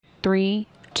3,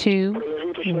 2,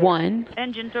 1.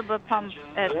 Engine turbo pump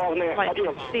at flight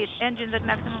speed. Engine at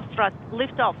maximum thrust.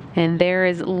 Lift off. And there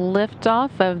is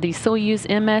liftoff of the Soyuz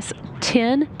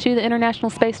MS-10 to the International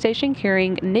Space Station,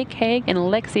 carrying Nick Hague and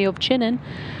Alexei Ovchinin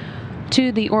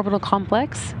to the orbital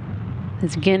complex.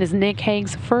 This again is Nick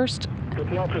Hague's first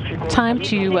time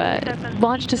to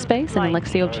launch to space, and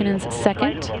Alexei Ovchinin's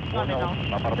second.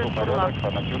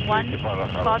 One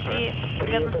copy.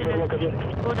 Everything is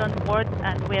good on board,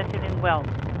 and we are feeling well.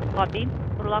 Copy.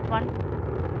 Turlock 1.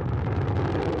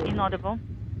 Inaudible.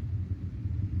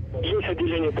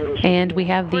 And we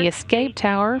have the escape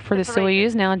tower for the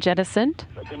Soyuz now jettisoned.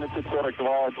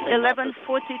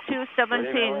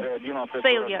 11:42:17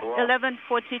 failure.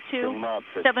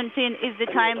 11:42:17 is the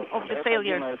time of the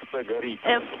failure.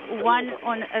 F1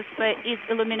 on SP is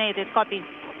illuminated. Copy.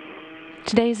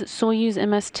 Today's Soyuz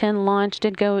MS-10 launch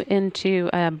did go into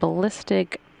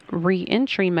ballistic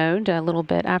re-entry mode a little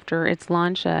bit after its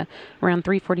launch, around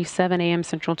 3:47 a.m.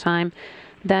 Central Time.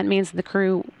 That means the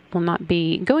crew will not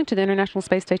be going to the International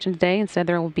Space Station today. Instead,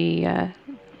 they will be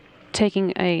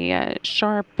taking a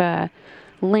sharp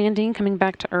landing, coming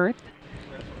back to Earth.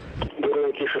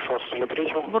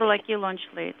 Бурлаки launch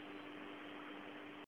late.